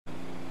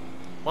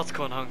What's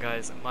going on,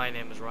 guys? My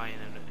name is Ryan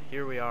and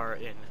here we are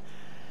in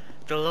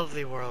the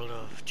lovely world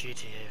of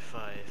GTA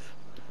 5.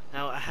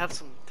 Now I have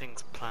some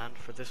things planned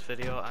for this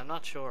video. I'm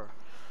not sure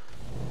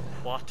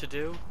what to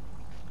do,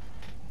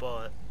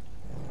 but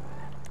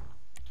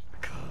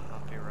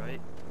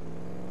copyright.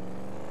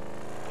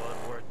 But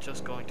we're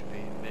just going to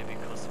be maybe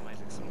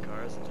customizing some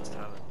cars and just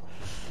having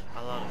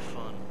a lot of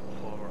fun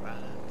while we're at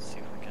it. See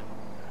if we can.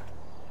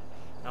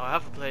 Now I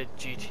haven't played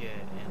GTA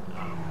in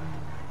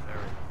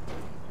very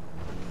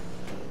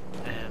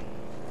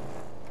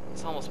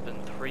it's almost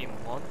been 3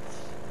 months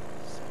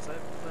since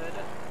I've played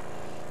it.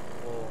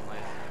 Oh my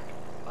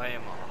heck. I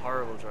am a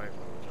horrible driver,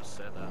 we'll just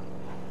say that.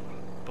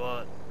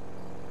 But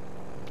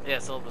yeah,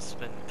 it's almost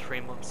been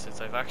 3 months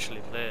since I've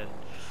actually played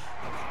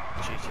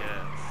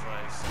GTA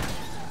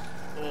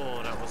 5.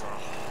 Oh, that was a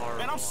horrible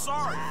Man, I'm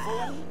sorry,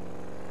 fool.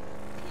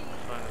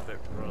 I'm a bit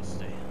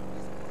rusty.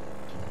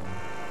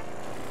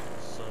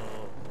 So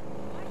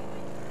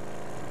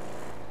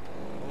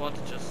I want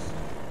to just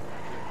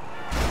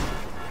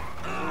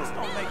This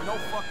don't make no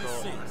fucking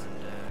sense.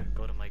 and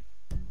go to my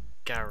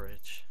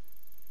garage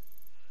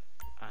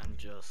and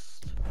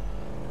just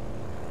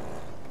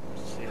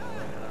see if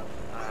I have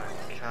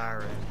a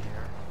car in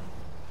here.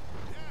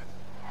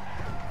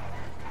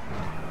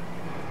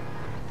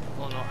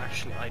 Oh no,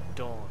 actually I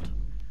don't.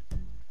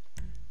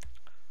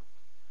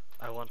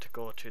 I want to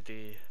go to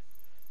the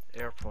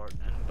airport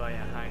and buy a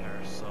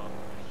hangar so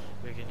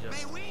we can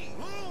just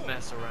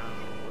mess around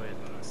with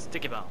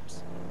sticky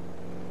bombs.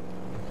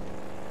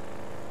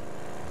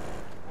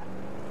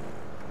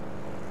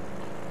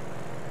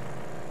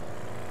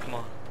 Come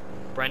on.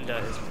 Brenda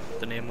is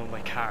the name of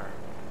my car.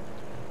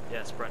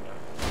 Yes, Brenda.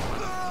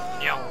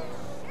 Yo.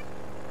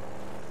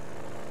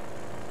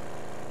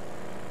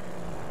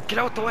 Get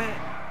out the way!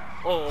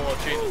 Oh,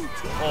 Jesus.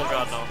 Oh,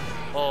 God, no.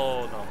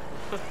 Oh, no.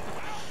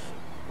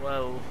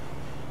 Well,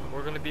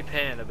 we're gonna be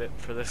paying a bit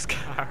for this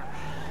car.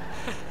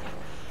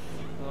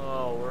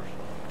 Oh, we're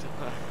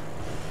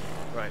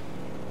fucked. Right.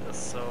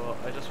 So,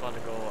 I just want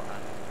to go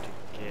and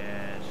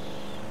get...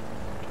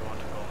 What do I want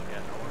to go and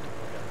get? I want to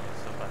go get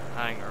myself a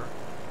hangar.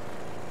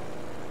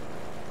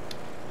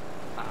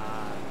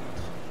 And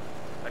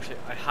actually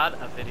I had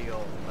a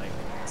video like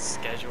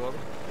scheduled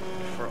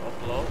for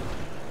upload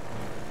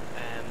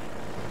and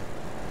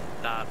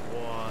that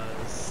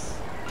was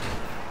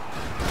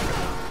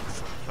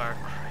some Far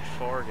Cry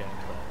 4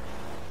 gameplay,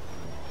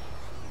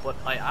 but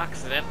I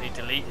accidentally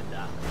deleted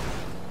that.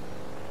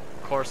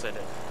 Of course I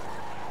did.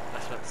 I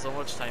spent so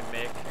much time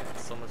making it,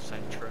 so much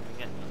time trimming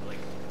it, like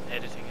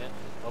editing it,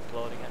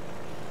 uploading it.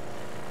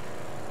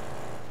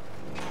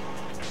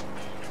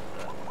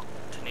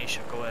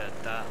 Tanisha, go ahead.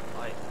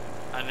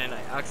 And then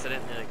I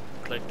accidentally like,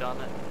 clicked on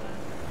it and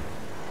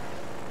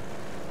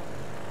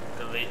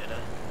then deleted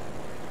it.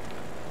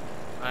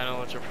 I know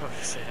what you're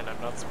probably saying.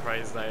 I'm not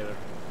surprised either.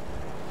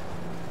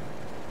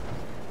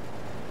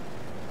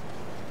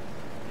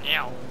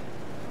 Meow.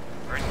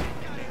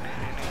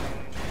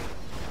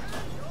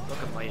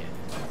 Look at my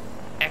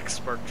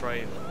expert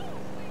driving.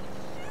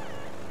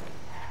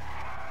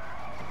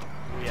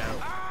 We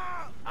out.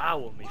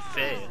 Ow, on my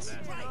face.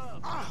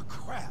 Oh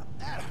crap,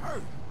 that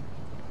hurt.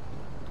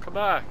 Come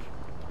back.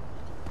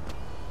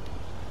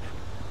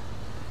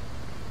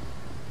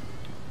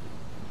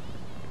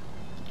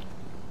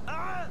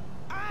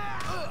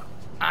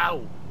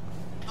 Ow!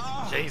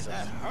 Oh, Jesus.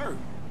 that hurt.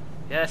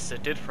 Yes,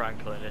 it did,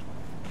 Franklin. It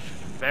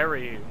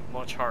very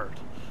much hurt.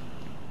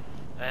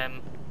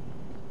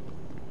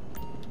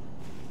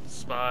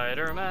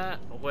 Spider-Man.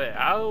 Wait,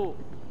 ow!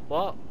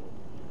 What?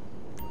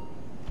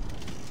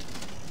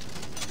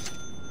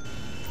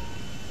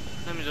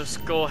 Let me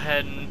just go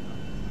ahead and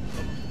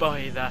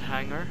buy that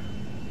hangar.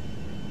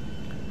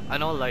 I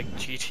know like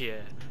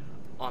GTA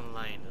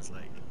Online is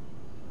like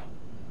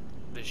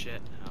the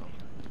shit now,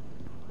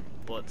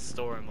 but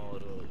story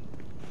mode will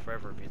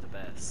forever be the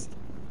best.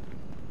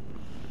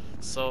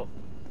 So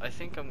I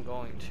think I'm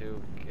going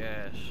to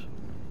get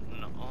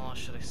no, oh,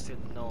 should I still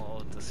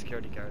no, the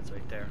security guards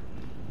right there.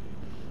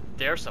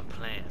 There's a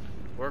plan.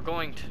 We're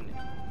going to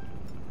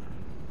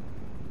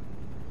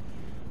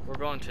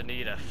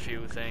need a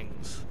few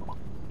things.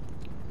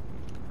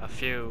 A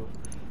few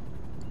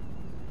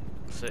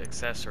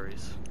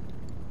accessories.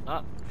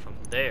 Not from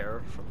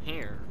there, from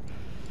here.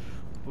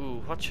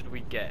 Ooh, what should we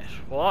get?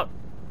 What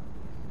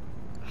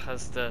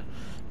has the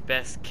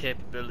best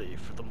capability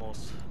for the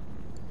most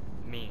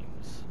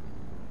memes?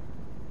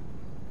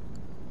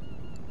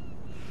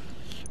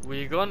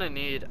 We're gonna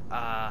need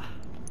a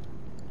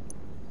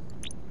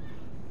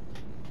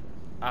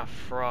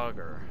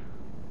Frogger.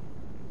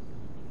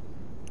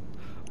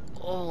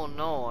 Oh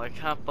no, I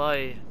can't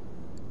buy.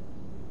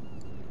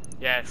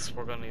 Yes,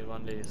 we're gonna need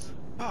one of these.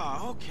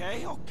 Oh,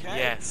 okay.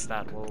 Yes,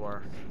 that will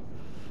work.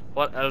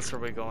 What else are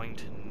we going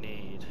to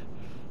need?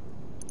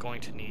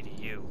 Going to need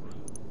you.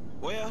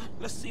 Well,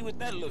 let's see what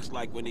that looks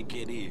like when they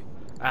get here.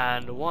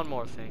 And one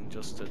more thing,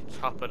 just to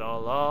top it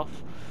all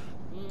off.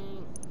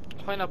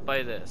 Why not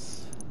buy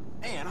this?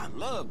 Man, I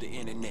love the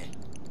internet.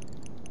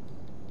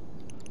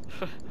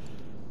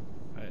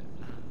 Right.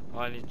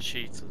 I need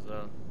cheats as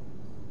well.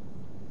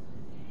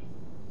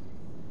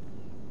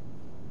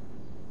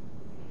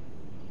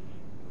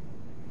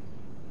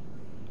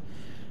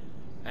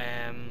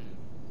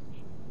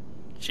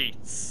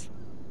 Cheats.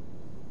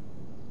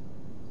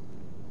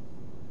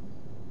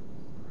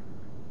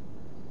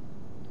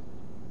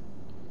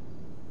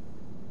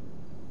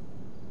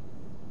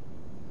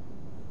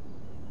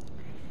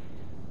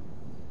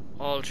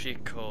 All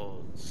cheat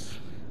codes.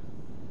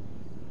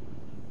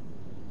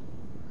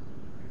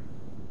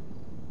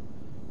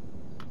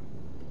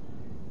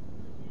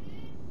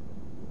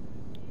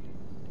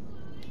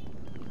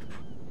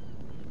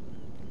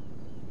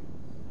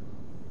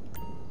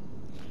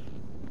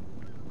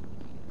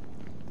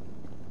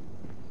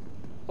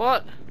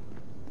 What?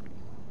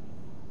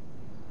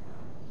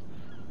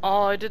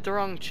 Oh, I did the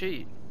wrong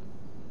cheat.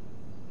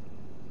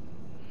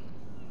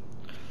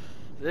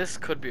 This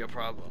could be a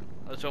problem.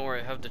 Oh, don't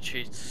worry, I have the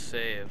cheats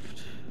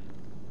saved.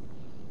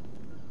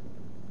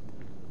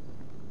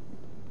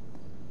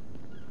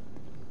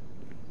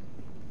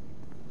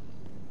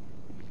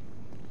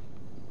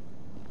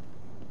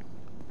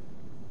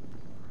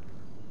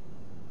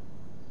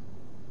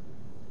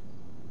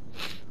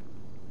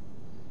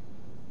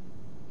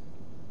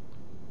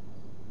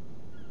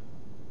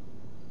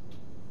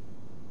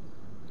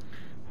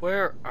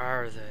 Where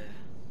are they?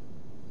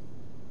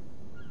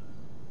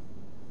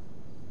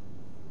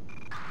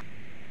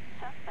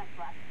 Suspect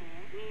last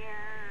seen near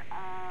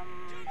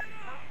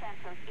Los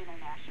Santos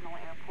International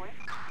Airport.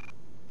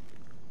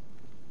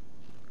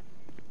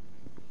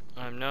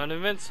 I'm not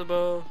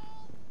invincible.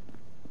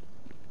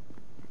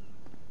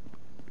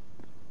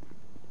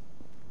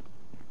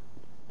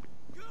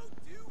 Go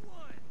do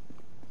one.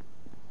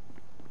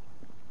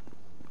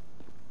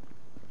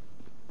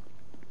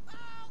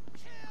 I'll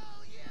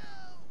kill you.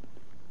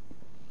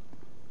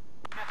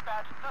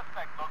 Dispatch,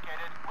 suspect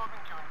located.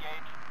 Moving to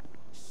engage.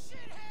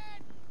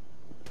 Shithead.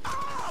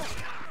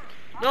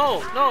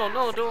 No, no,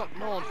 no, don't,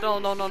 no, no,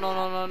 no, no, no,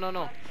 no, no,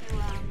 no.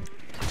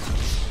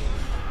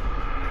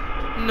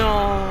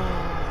 No.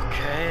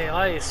 Okay,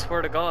 I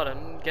swear to God,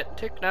 I'm getting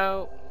ticked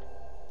now.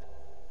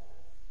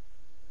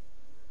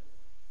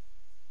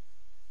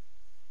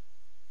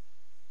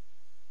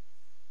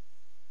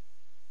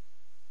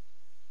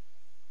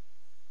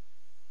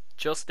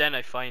 Just then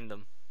I find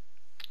them.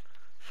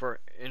 For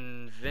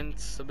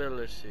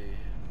invincibility.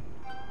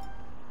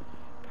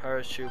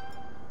 Parachute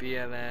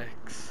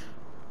BMX.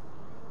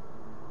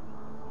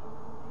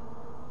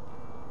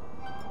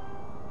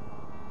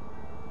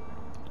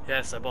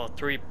 Yes, I bought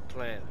 3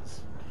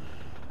 planes.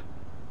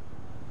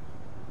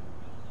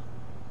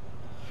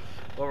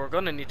 Well, we're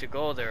gonna need to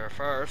go there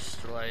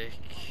first, like...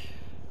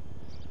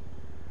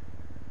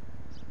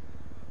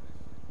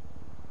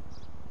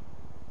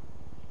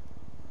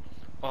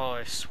 Oh,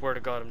 I swear to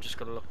God, I'm just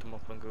gonna look them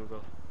up on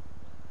Google.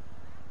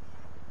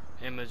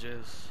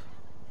 Images.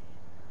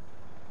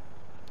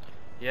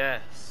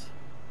 Yes.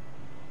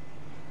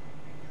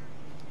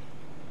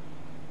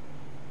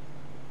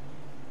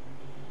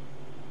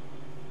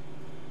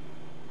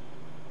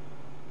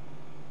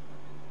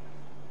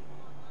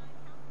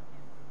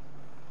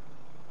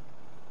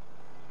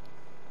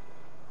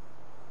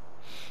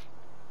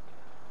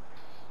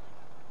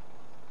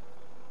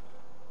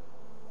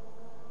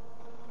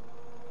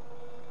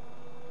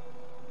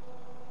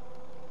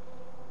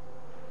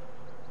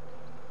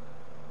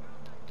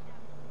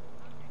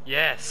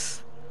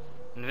 Yes.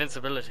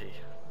 Invincibility.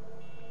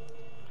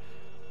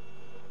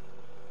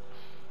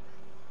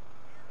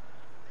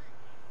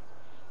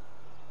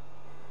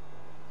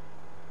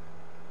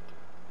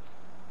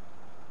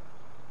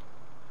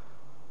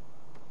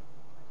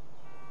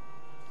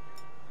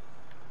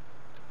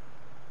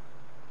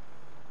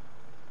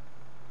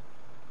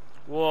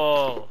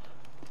 Whoa.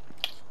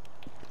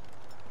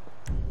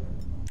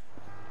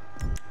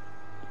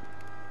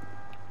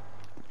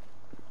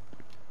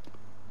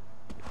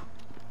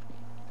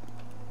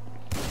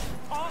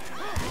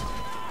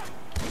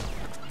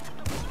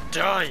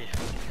 Die.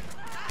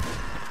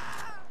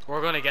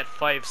 We're gonna get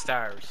 5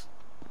 stars.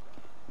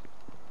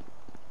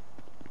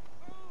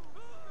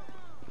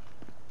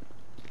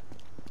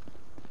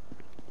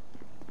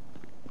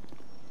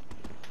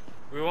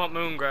 We want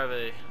moon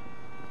gravity.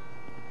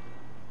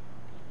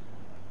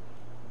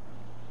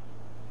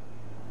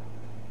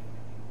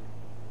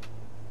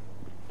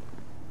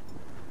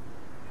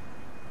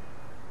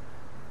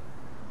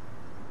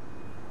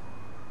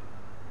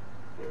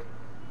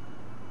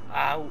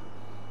 Ow.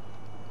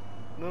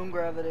 Moon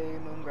gravity,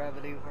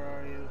 where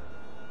are you?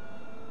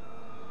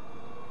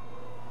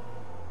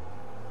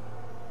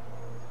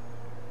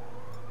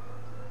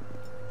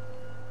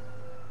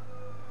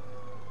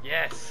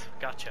 Yes,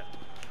 gotcha.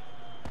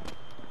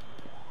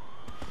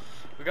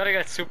 We gotta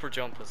get super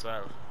jump as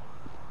well.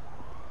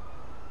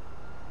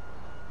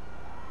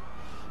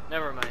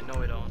 Never mind, no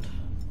we don't.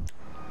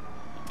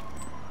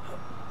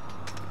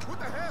 What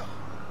the hell?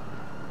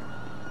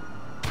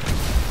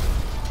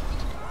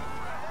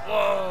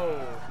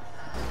 Whoa!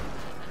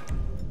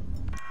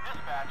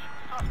 Dispatch,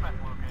 suspect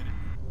located.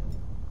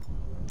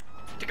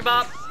 Tick him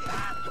up!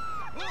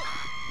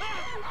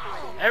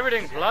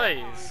 Everything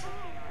flies.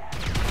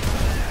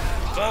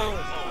 Boom.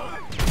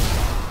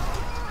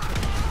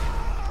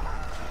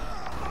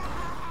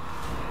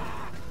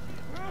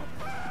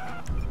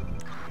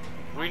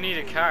 We need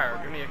a car.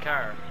 Give me a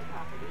car.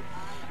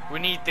 We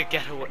need the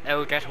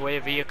getaway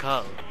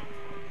vehicle.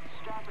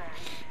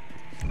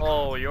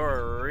 Oh,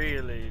 you're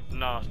really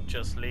not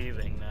just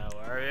leaving now,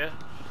 are you?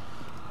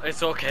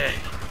 It's okay.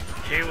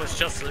 He was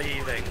just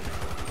leaving.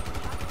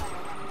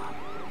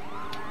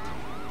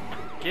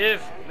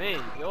 Give me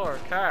your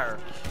car.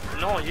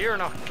 No, you're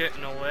not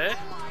getting away.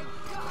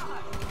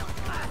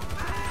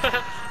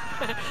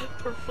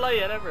 They're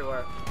flying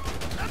everywhere.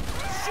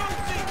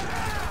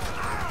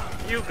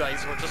 You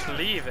guys were just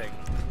leaving.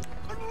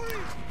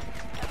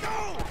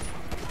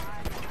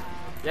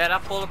 Yeah,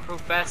 that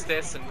bulletproof vest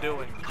isn't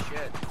doing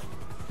shit.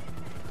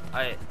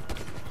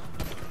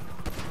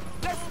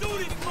 Let's do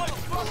this,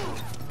 motherfucker!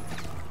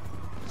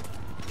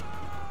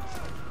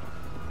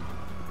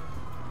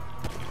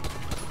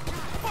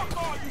 Fuck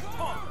all you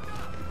punks!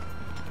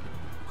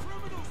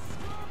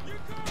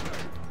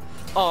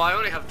 Oh, I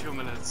only have 2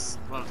 minutes.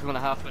 Well,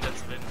 2.5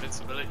 minutes of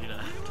invincibility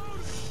left.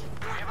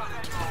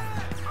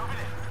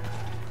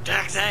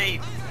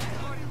 Taxi!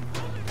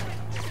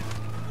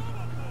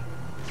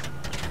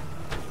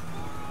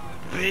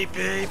 Beep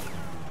beep.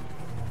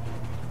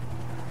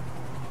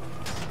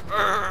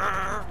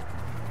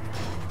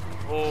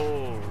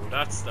 Oh,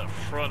 that's the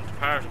front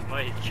part of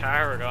my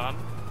car gone.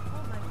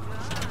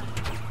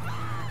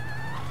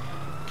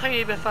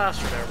 Tiny bit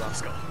faster there,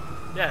 Roscoe.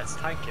 Yes,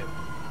 thank you.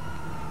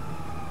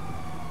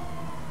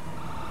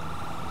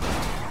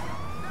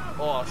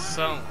 Oh,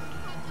 sound.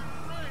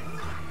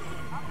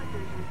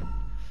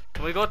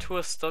 Can we go to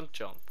a stunt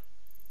jump?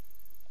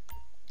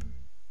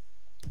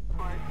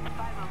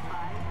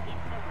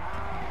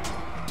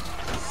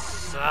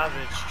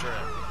 Savage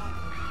drift.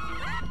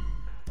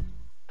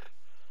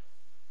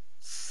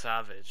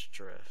 Savage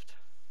drift.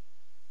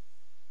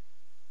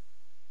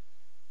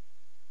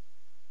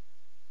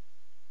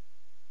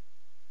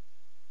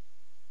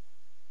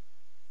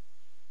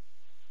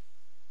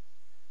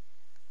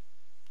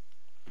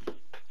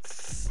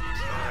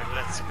 Alright,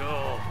 let's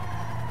go.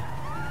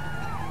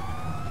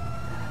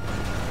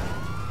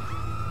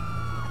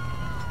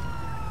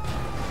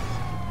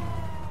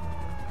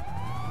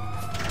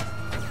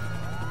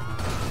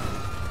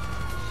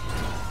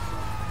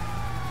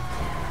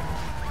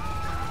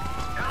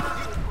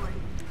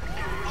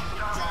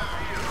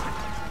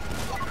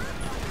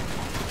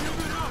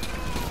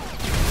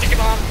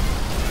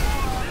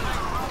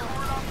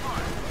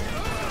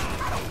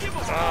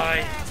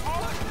 Bye.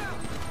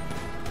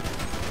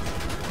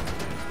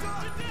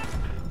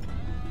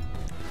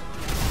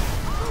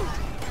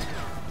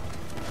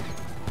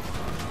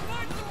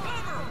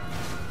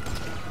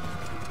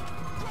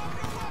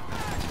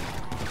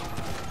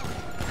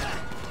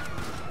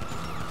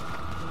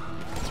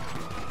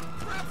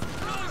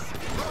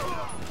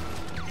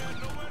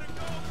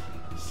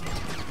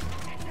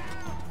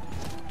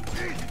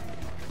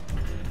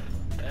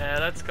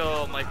 Let's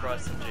go micro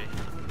SMG.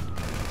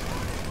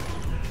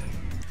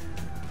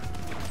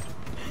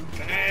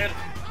 Grenade!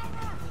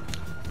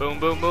 Boom,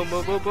 boom, boom,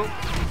 boom, boom, boom.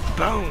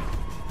 Boom!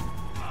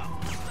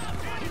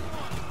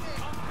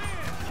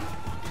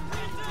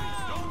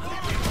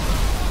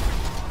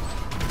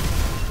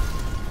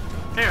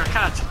 Here,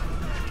 catch!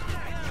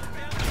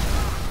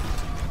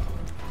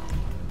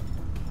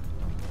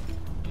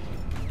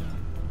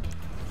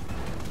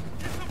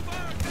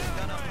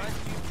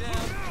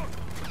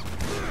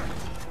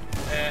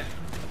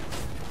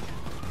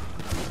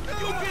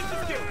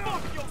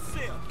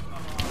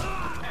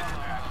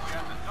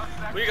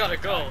 We gotta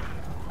go.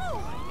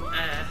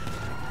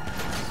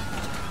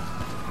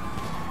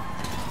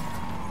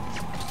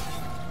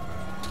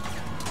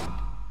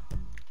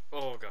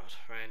 Oh god,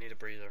 right, I need a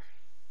breather.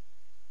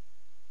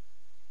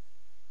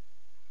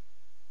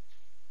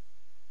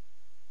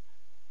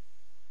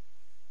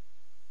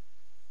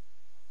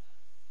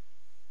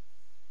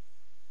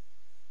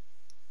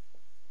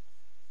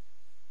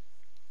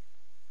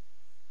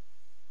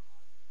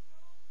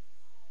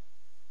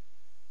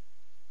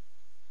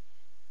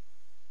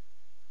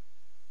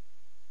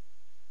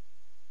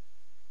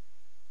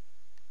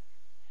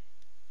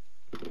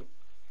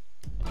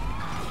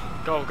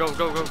 Go, go,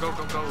 go, go, go,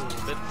 go, go.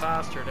 A bit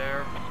faster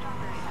there.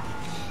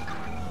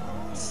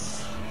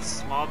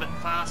 Small bit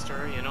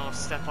faster, you know,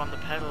 step on the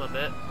pedal a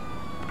bit.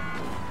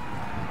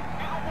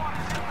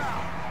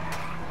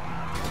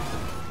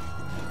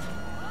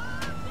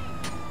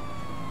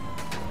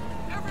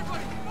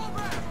 Everybody, fall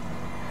back!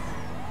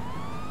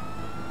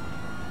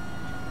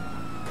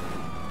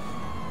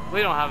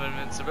 We don't have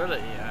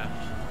invincibility yet.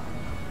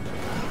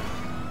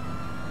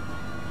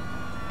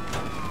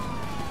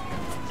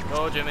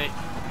 Go, Jimmy.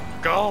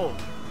 Go!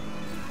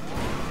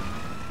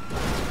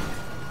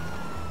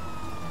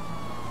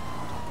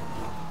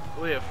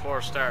 We have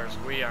 4 stars.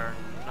 We are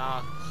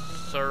not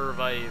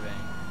surviving.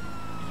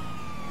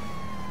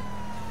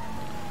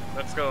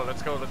 Let's go,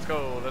 let's go, let's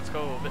go, let's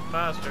go. A bit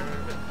faster,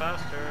 a bit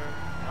faster.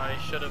 I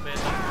should have been.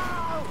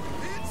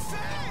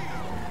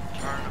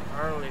 turn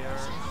earlier.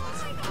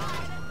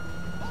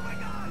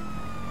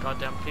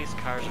 Goddamn police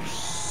cars are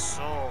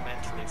so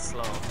mentally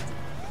slow.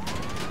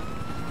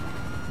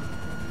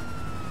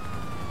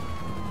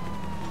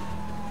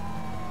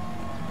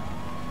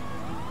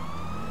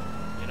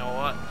 You know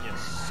what? You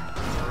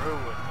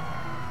screw it.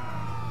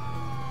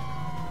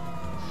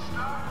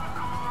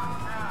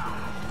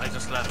 I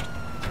just left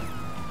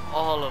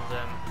all of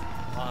them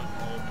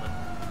unopened.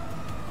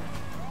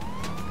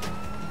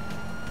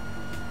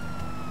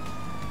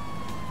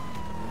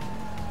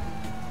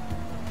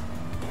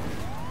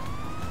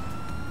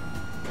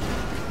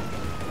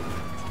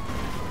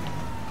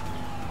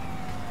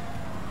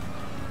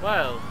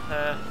 Well,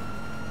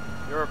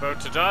 you're about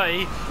to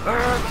die.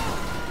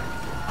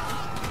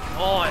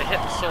 Oh, I hit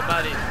so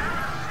badly.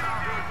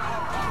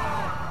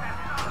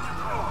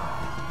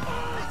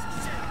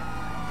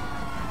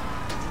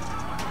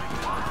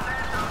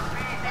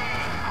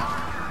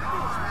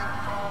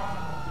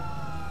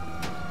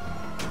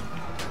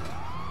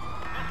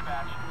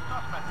 Dispatch,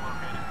 suspect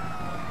located.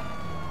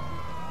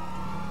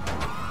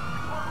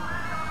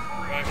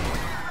 Right.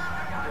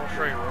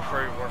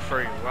 We're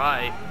free.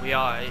 Right, we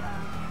are.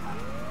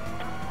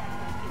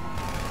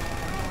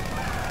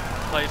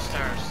 5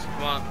 stars,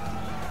 come on.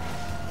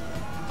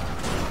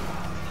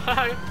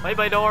 Bye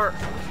bye door.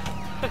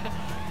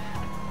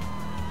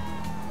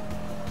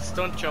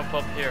 Stunt jump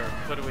up here.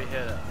 Could we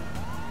hit it?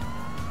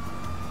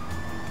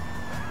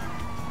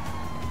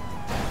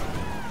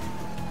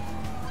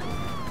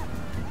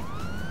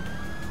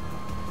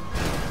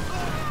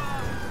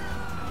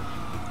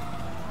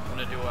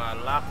 Gonna do a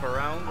lap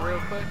around real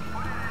quick.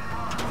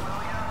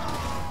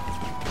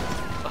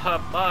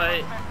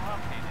 Bye.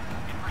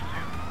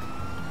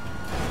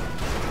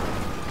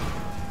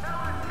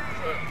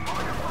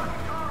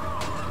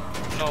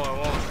 No, I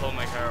won't pull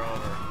my car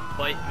over.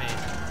 Bite me.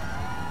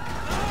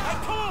 Hey,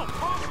 come on,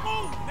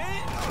 move,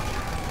 man.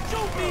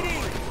 Shoot me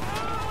then.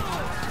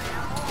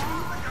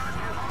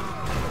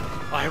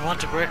 I want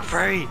to break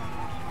free.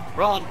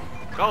 Run,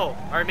 go.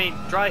 I mean,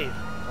 drive,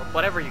 or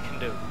whatever you can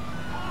do.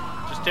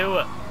 Just do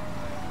it.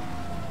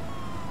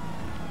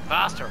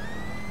 Faster.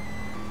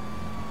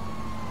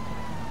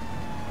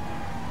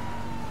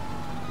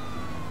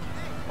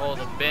 Oh,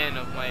 the bin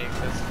of my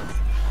existence.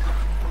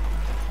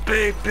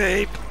 Beep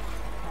beep. 80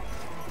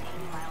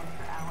 miles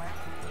per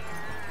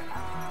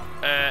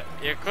hour.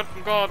 You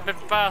couldn't go a bit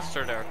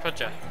faster there, could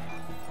you?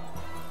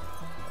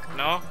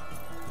 No?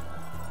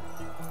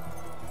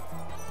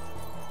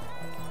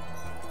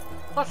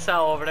 What's that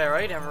over there?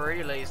 I never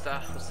realized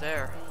that was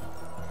there.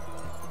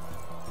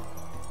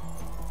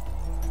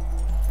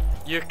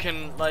 You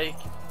can, like...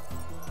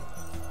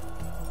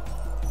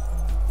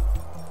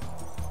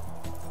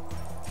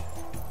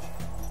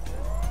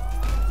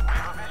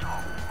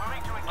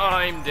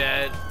 I'm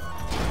dead.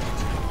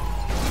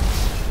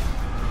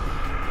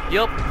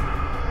 Yup.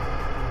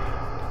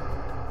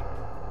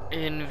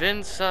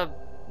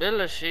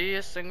 Invincibility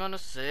isn't gonna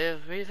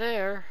save me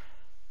there.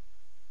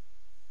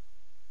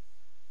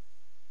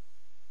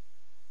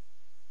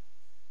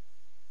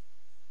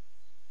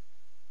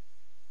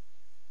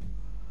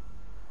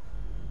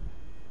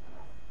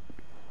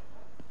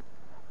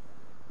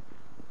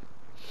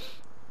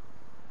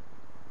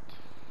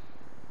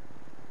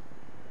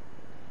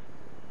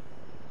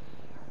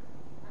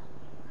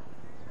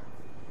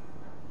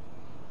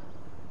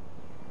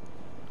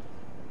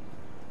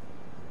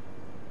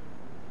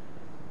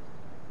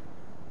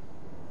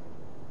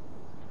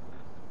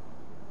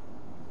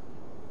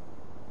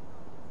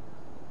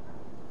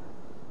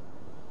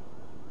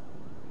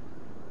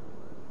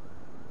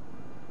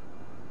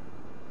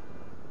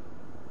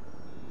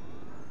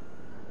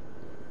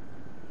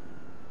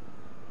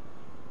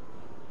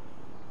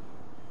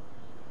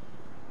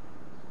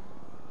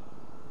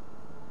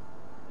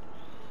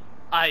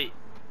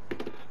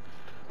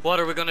 What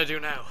are we gonna do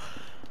now?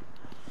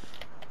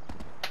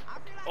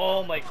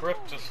 Oh, my grip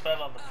just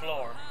fell on the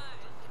floor.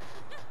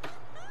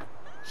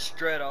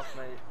 Straight off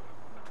my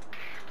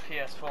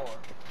PS4.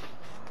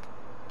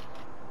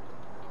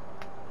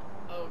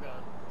 Oh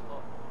god.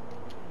 Oh.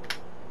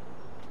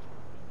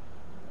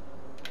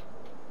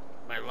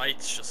 My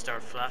lights just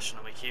started flashing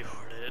on my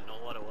keyboard. I didn't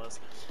know what it was.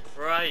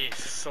 Right,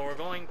 so we're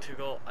going to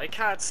go. I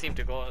can't seem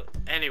to go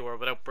anywhere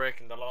without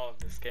breaking the law of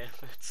this game.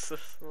 It's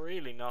just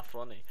really not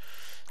funny.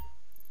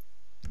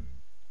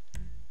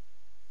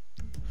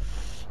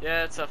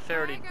 Yeah, it's a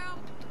fairly.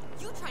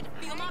 You tried to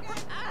feel my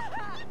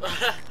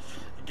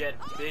Get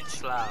bitch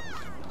slapped.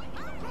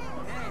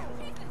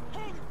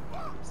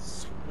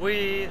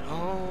 Sweet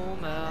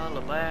home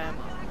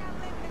Alabama.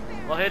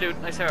 Oh hey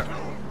dude, nice hair.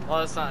 Oh,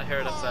 that's not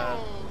hair, that's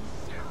I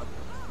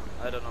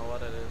don't know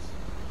what it is.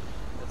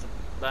 It's a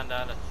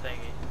bandana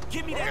thingy.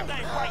 Give me that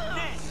thing right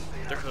now.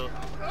 They're cool.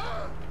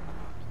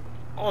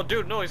 Oh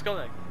dude, no, he's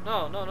coming.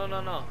 No.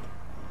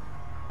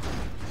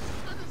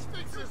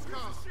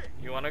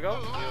 You wanna go?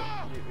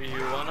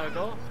 You wanna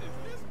go?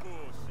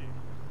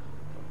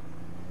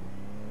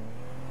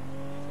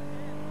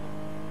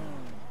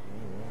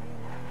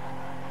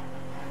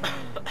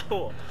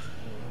 Oh,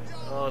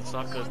 it's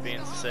not good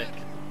being sick.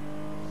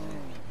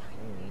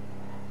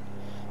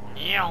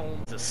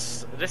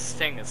 This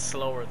thing is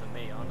slower than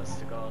me, honest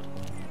to God.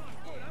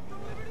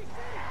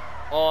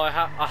 Oh, I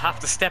have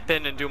to step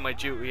in and do my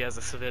duty as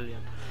a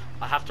civilian.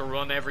 I have to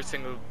run every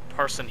single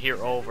person here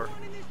over.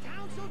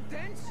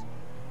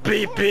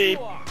 Beep beep.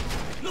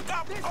 Look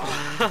out!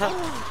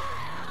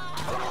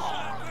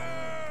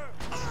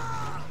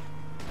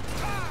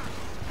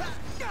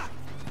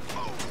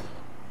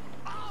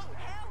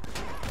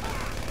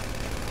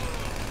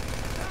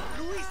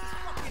 Luis is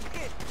fucking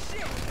hit.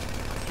 Shit.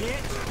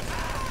 Hit.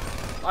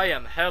 I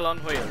am hell on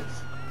wheels.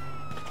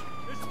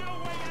 There's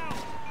no way out.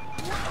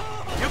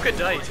 You could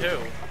die too.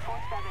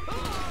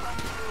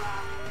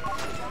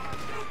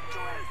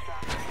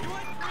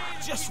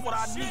 Just what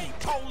I need.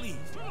 Police.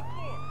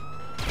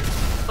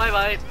 Bye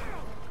bye.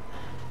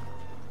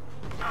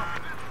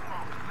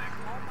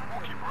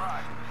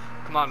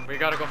 Come on, we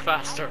gotta go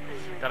faster.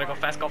 Gotta go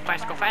fast, go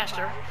fast, go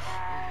faster.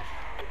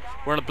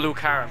 We're in a blue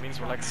car, it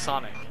means we're like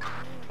Sonic.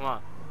 Come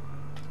on.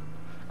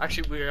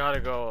 Actually, we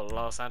gotta go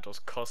Los Santos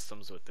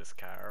Customs with this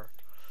car.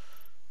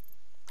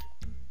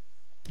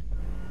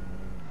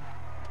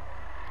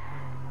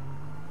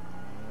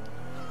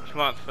 Come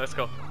on, let's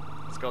go.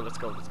 Let's go, let's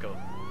go, let's go.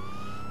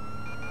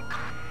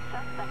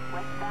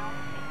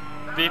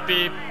 Beep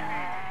beep.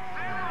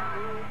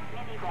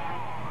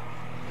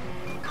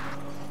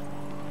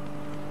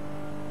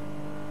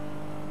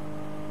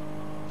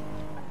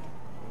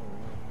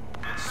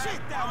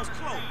 Shit, that was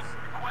close.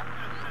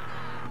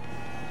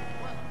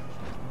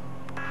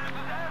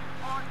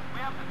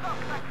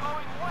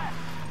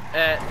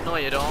 No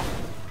you don't.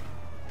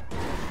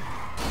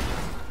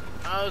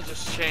 I'll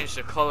just change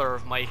the color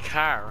of my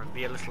car and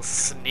be a little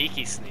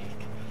sneaky sneak,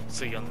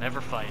 so you'll never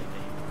find me.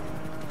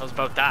 How's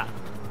about that?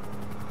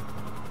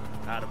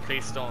 The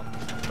police don't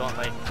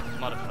like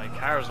modified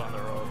cars on the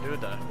road, do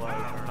they?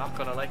 Well, they're not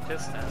gonna like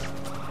this then.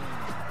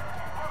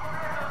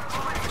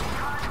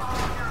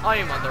 I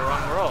am on the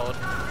wrong road.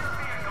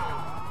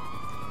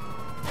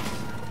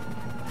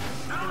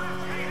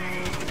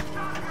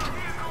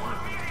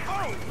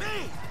 Oh,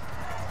 man.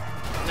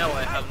 No,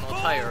 I have no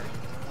tire.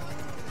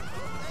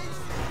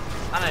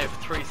 And I have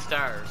 3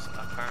 stars,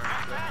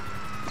 apparently.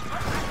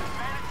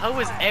 How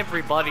is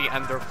everybody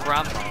and their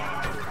grandma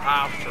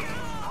after me?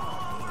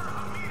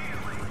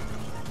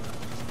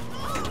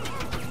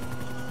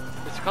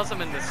 It's because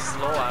I'm in this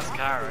slow-ass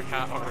car, I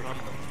can't outrun them.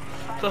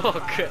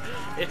 Look,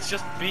 it's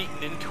just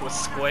beaten into a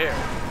square.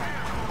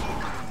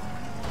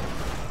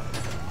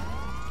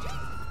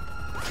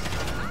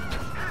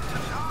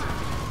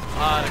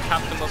 Ah, the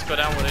captain must go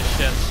down with his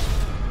shit.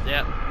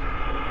 Yep.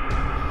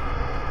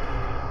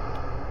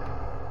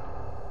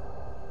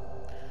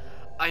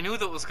 I knew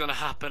that was gonna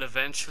happen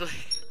eventually.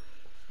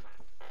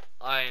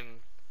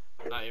 I'm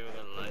not even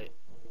gonna lie.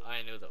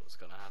 I knew that was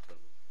gonna happen.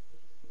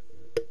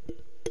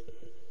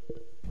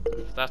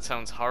 If that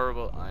sounds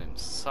horrible, I'm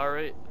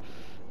sorry.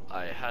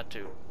 I had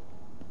to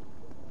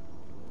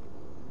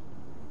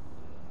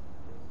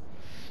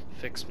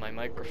fix my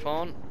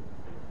microphone,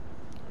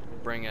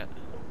 bring it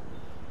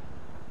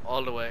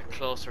all the way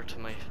closer to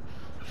my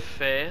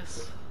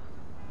face.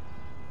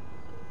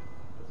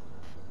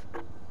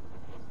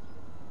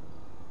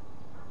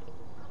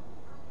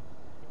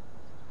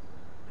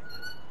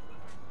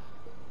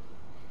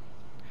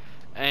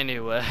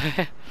 Anyway,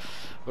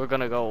 we're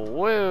gonna go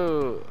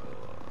woo.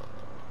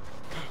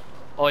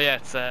 Oh yeah,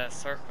 it's a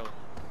circle.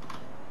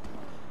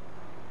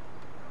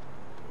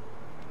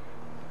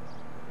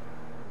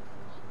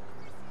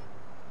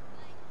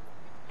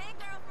 Hey,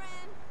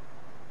 girlfriend.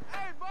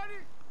 Hey,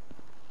 buddy.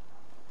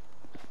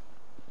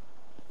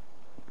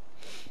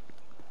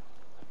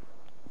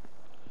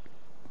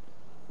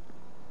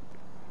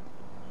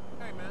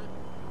 Hey, man.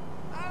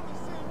 I haven't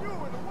seen you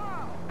in a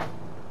while.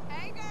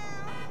 Hey, girl.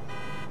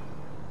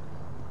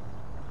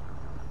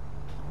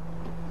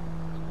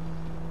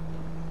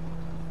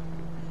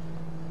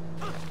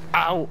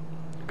 Ow!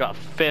 Got a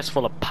face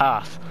full of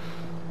path.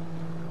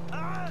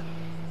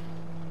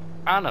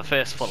 And a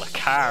face full of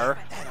car.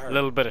 A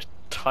little bit of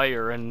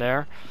tire in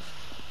there.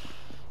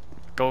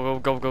 Go,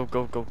 go, go, go,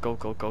 go, go, go,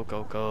 go, go,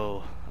 go,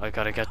 go. I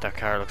gotta get that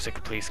car, looks like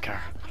a police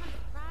car.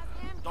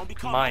 Don't be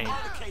calling Mine. my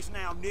murder case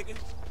now, nigga.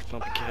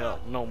 Don't be killed.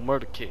 No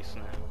murder case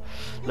now.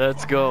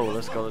 Let's go,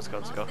 let's go, let's go,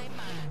 let's go.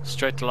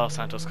 Straight to Los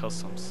Santos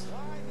Customs.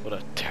 What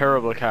a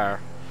terrible car.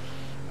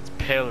 It's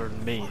paler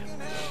than me.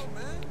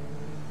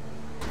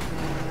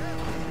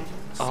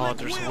 Oh,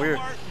 there's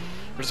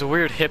a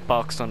weird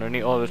hitbox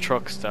underneath all the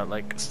trucks that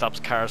like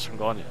stops cars from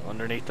going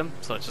underneath them,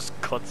 so it just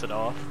cuts it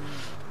off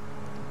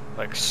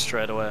like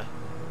straight away.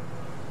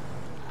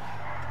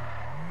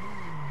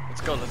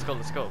 Let's go, let's go,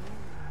 let's go.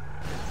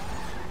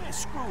 Man,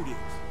 screw this.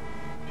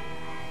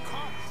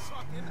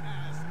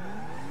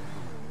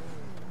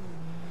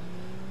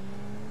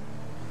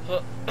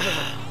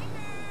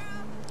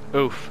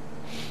 Oof.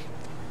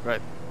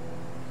 Right.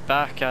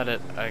 Back at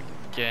it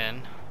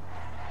again.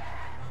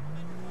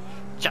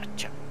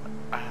 Cha-cha.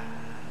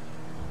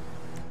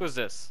 Who's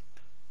this?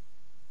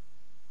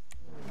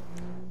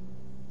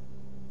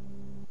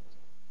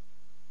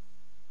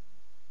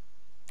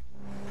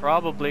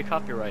 probably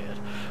copyrighted,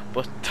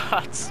 but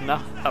that's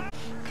not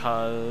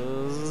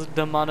cause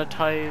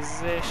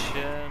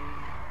demonetization.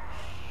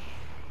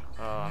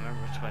 Oh, I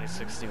remember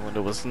 2016 when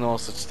there was no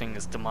such thing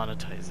as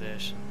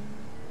demonetization.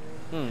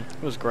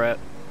 It was great.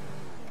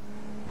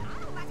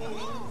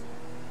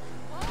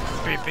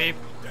 Beep beep.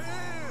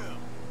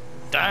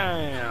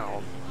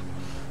 Damn.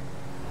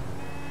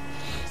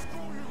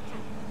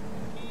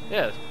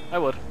 Yeah, I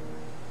would.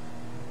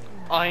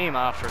 I'm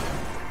after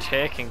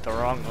taking the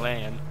wrong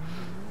lane.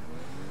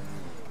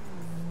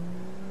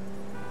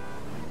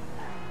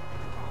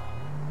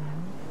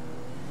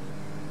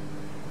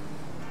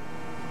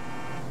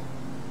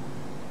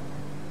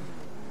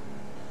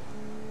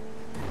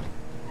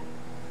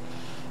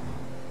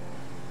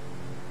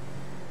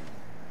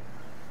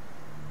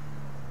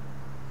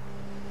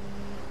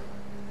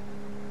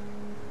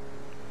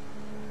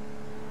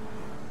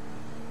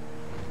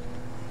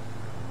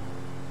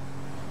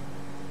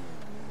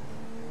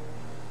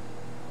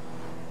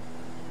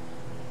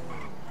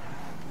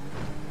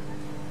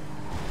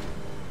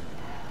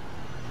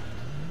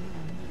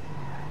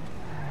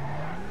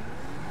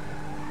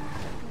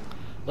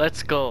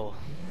 Let's go.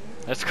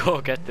 Let's go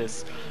get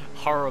this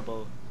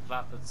horrible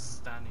vapid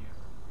stand here.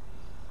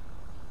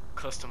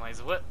 Customize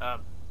it with a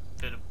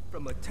bit of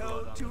From a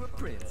toad to a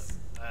prince.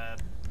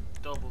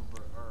 Double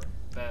or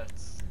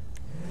beds.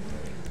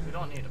 We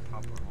don't need a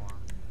proper horn.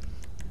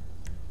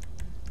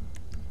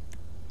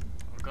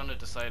 We're gonna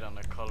decide on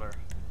the color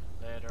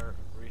later.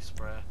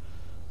 Respray.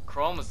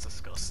 Chrome is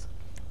disgusting.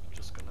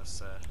 Just gonna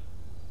say.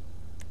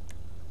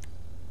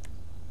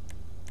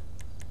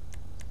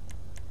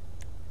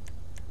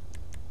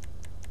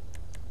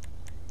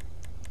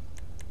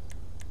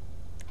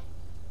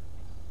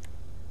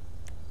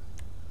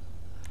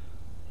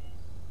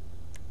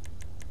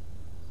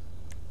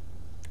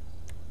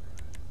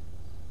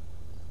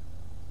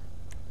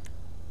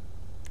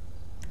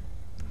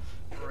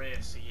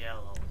 Race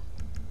yellow.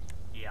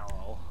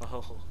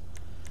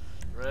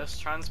 Race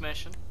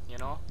transmission, you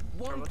know.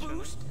 One turbo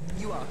boost,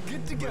 you are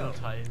good to tuning. go. Wheel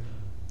type.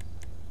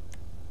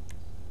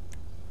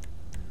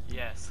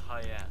 Yes,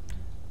 high end.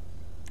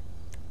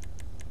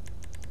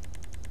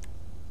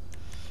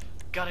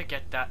 Gotta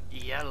get that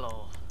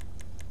yellow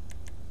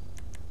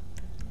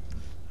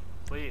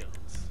wheels.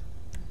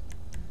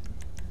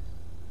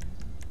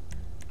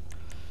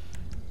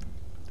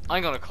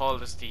 I'm gonna call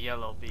this the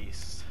Yellow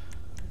Beast.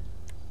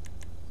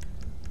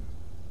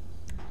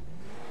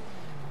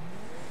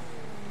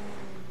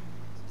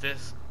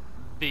 This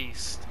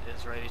beast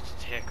is ready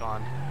to take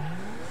on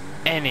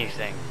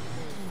anything.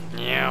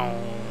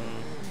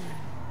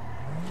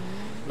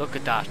 Look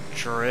at that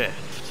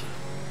drift.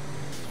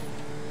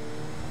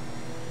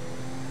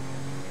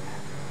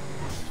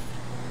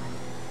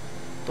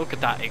 Look at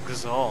that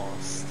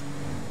exhaust.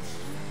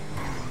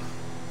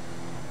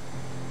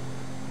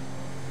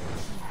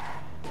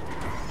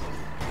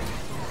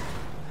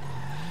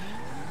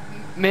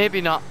 Maybe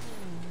not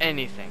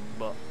anything,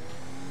 but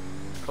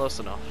close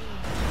enough.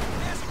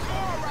 There's a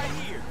car right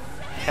here.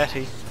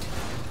 Hetty.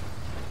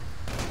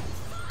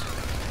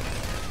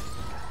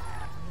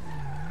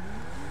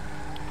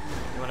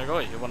 You wanna go?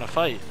 You wanna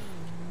fight?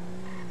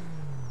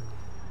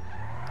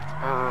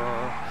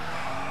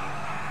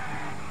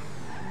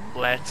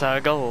 Let's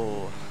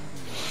go.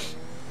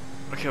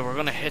 Okay, we're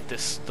gonna hit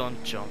this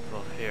stunt jump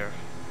up here.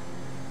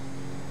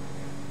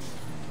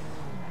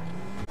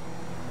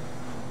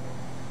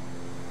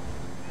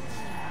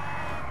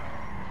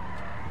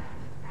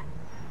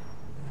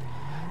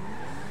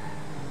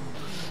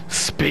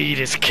 Speed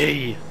is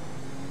key.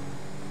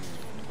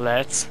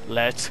 Let's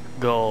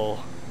go.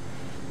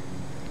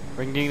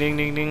 Ring ding ding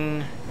ding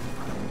ding.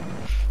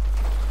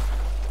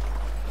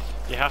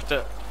 You have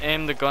to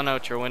aim the gun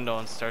out your window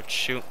and start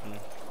shooting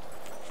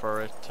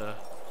for it to...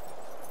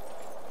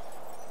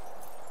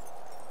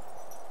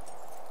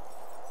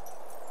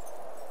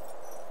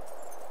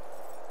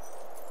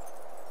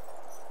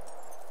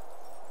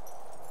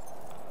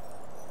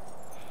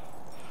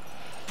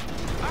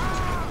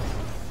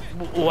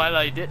 Well,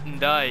 I didn't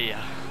die.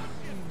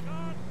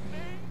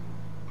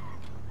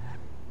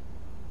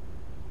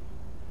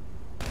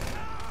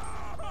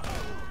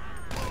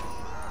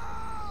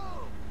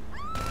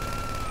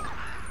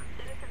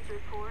 Citizens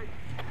report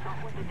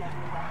caught with a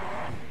deadly weapon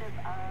east of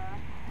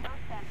Los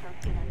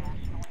Santos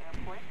International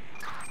Airport.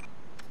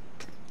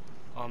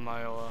 On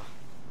my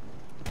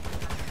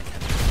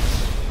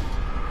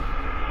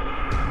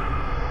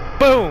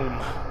boom.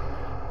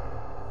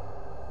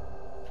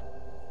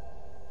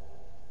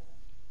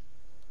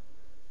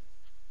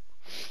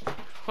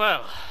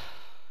 Well,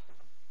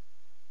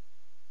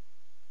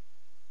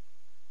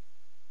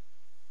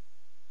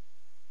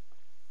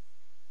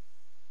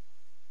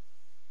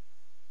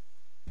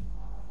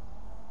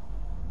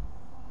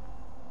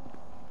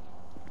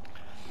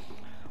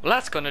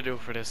 that's gonna do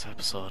for this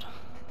episode.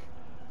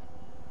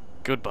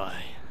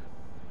 Goodbye.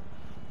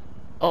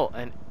 Oh,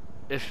 and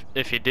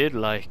if you did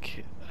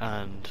like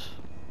and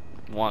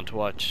want to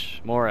watch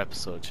more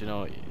episodes, you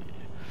know,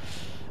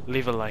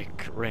 leave a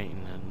like,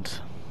 rating, and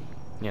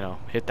you know,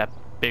 hit that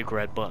big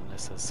red button that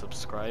says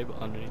subscribe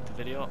underneath the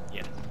video.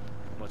 Yeah.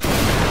 Much